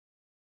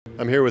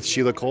I'm here with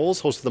Sheila Coles,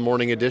 host of the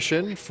Morning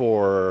Edition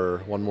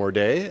for one more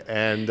day,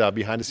 and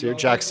behind us here,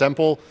 Jack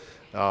Semple.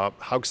 How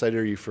excited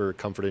are you for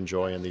Comfort and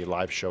Joy and the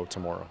live show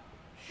tomorrow?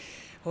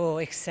 Oh,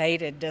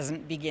 excited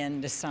doesn't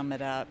begin to sum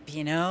it up.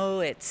 You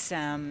know,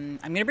 I'm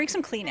going to bring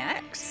some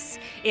Kleenex.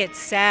 It's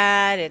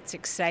sad, it's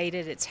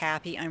excited, it's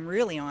happy. I'm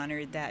really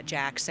honored that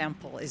Jack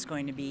Semple is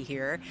going to be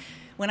here.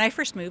 When I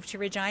first moved to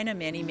Regina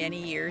many,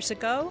 many years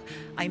ago,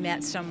 I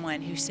met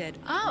someone who said,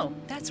 "Oh,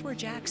 that's where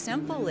Jack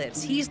Semple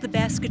lives. He's the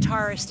best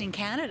guitarist in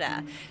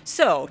Canada."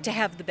 So to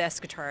have the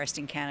best guitarist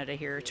in Canada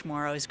here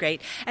tomorrow is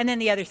great. And then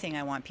the other thing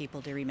I want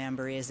people to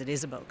remember is it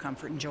is about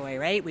comfort and joy,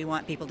 right? We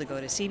want people to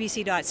go to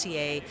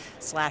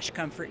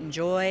cbc.ca/comfort and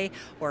joy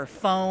or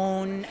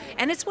phone.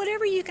 And it's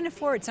whatever you can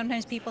afford.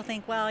 Sometimes people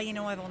think, well, you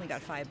know, I've only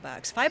got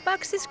 $5.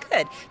 $5 is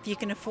good. If you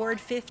can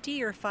afford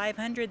 50 or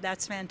 500,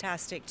 that's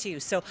fantastic too.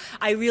 So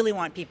I really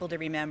want people to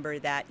remember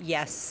that,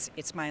 yes,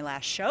 it's my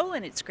last show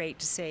and it's great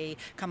to say,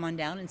 come on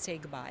down and say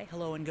goodbye,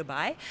 hello and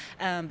goodbye.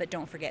 But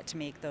don't forget to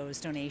make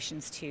those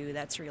donations too.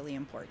 That's really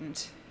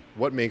important.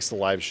 What makes the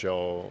live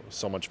show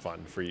so much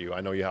fun for you? I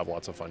know you have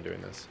lots of fun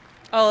doing this.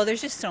 Oh,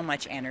 there's just so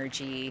much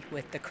energy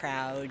with the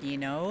crowd, you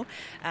know,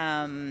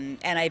 and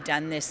I've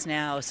done this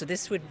now. So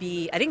this would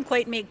be, I didn't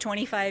quite make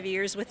 25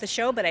 years with the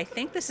show, but I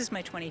think this is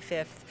my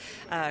 25th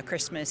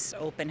Christmas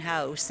open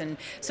house. And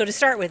so to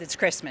start with, it's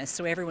Christmas,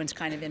 so everyone's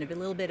kind of in a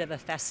little bit of a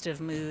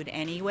festive mood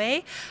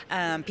anyway.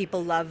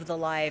 People love the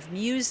live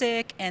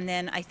music, and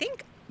then I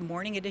think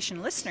Morning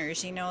Edition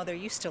listeners, you know, they're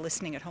used to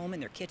listening at home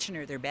in their kitchen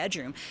or their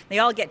bedroom. They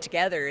all get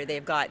together,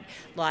 they've got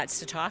lots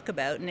to talk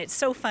about, and it's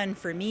so fun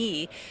for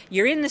me.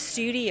 You're in the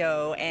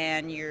studio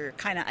and you're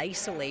kind of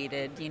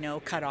isolated, you know,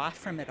 cut off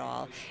from it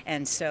all.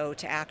 And so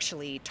to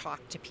actually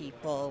talk to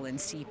people and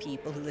see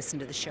people who listen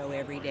to the show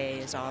every day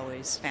is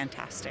always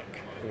fantastic.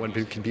 When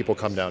can people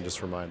come down?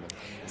 Just remind them.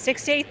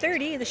 6 to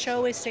 8:30. The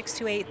show is 6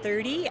 to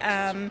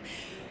 8:30.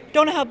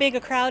 Don't know how big a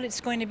crowd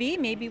it's going to be.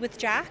 Maybe with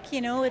Jack, you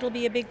know, it'll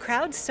be a big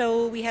crowd.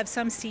 So we have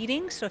some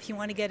seating. So if you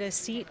want to get a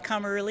seat,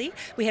 come early.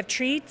 We have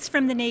treats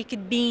from the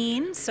Naked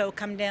Bean. So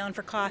come down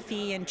for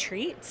coffee and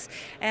treats.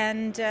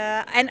 And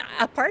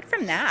apart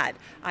from that,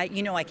 I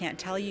can't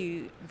tell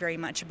you very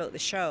much about the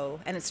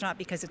show. And it's not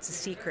because it's a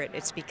secret.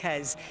 It's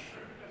because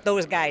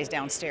those guys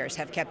downstairs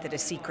have kept it a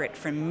secret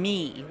from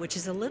me, which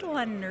is a little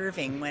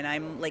unnerving when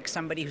I'm like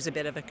somebody who's a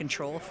bit of a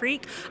control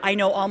freak. I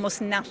know almost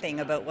nothing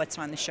about what's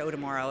on the show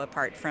tomorrow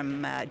apart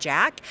from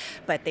Jack,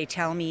 but they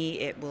tell me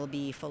it will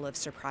be full of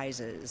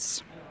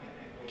surprises.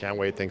 Can't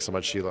wait. Thanks so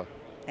much, Sheila.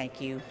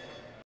 Thank you.